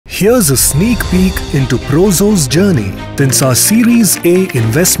Here's a sneak peek into Prozo's journey. Since our Series A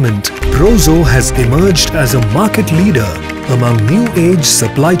investment, Prozo has emerged as a market leader among new-age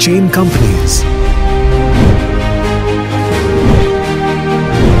supply chain companies.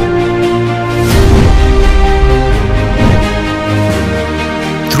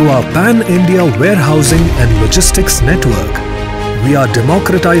 Through our pan-India warehousing and logistics network, we are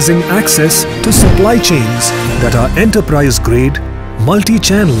democratizing access to supply chains that are enterprise-grade,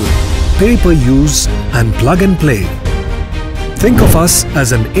 multi-channel, pay-per-use and plug-and-play. Think of us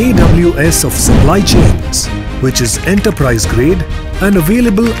as an AWS of supply chains, which is enterprise-grade and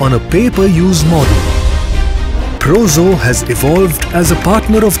available on a pay-per-use model. Prozo has evolved as a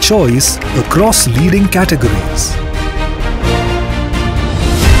partner of choice across leading categories.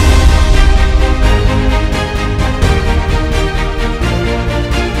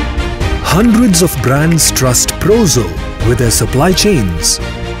 Hundreds of brands trust Prozo with their supply chains.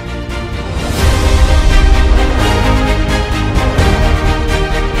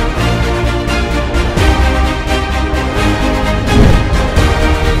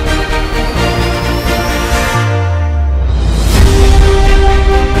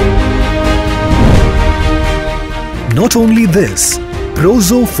 Not only this,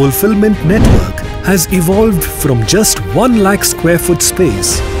 Prozo Fulfillment Network has evolved from just 1 lakh square foot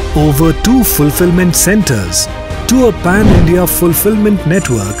space, over 2 fulfillment centers, to a pan-India fulfillment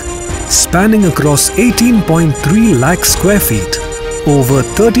network spanning across 18.3 lakh square feet, over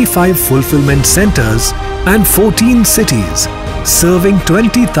 35 fulfillment centers and 14 cities, serving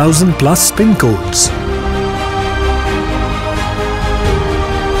 20,000 plus PIN codes.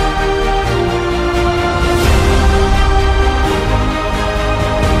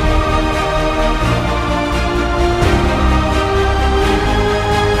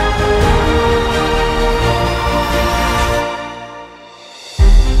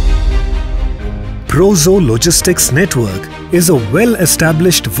 Prozo Logistics Network is a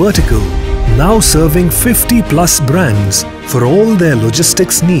well-established vertical now serving 50 plus brands for all their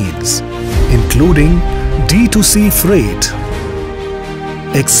logistics needs, including D2C freight,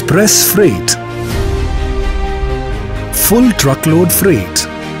 express freight, full truckload freight.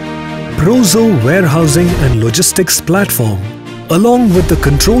 Prozo Warehousing and Logistics Platform, along with the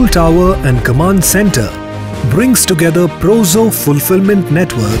Control Tower and Command Center, brings together Prozo Fulfillment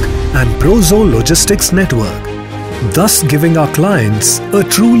Network and Prozo Logistics Network, thus giving our clients a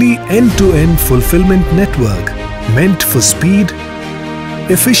truly end-to-end fulfillment network meant for speed,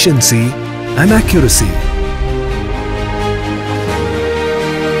 efficiency and accuracy.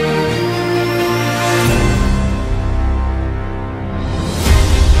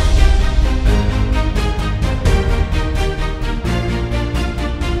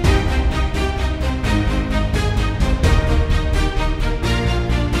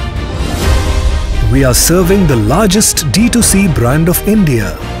 We are serving the largest D2C brand of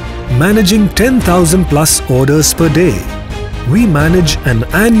India, managing 10,000 plus orders per day. We manage an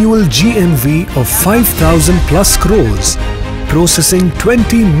annual GMV of 5,000 plus crores, processing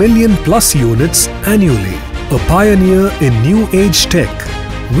 20 million plus units annually. A pioneer in new age tech,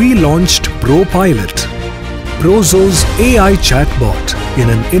 we launched ProPilot, Prozo's AI chatbot, in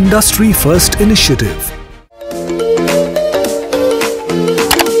an industry-first initiative.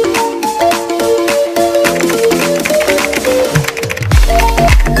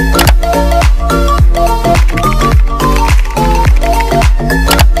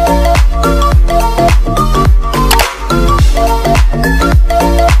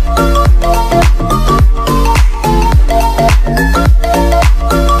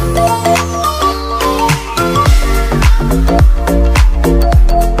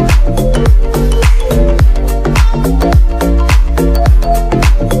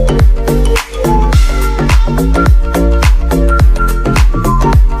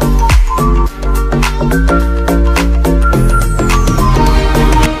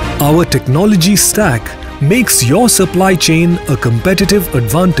 Our technology stack makes your supply chain a competitive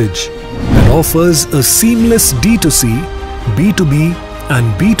advantage and offers a seamless D2C, B2B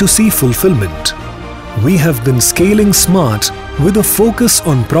and B2C fulfillment. We have been scaling smart with a focus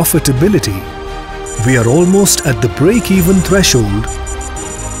on profitability. We are almost at the break-even threshold.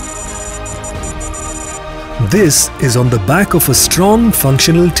 This is on the back of a strong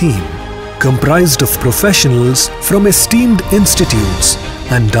functional team comprised of professionals from esteemed institutes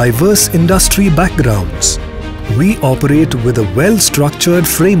and diverse industry backgrounds. We operate with a well-structured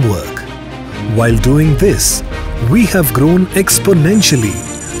framework. While doing this, we have grown exponentially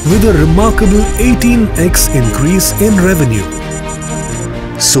with a remarkable 18x increase in revenue.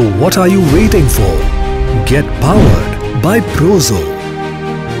 So what are you waiting for? Get powered by Prozo.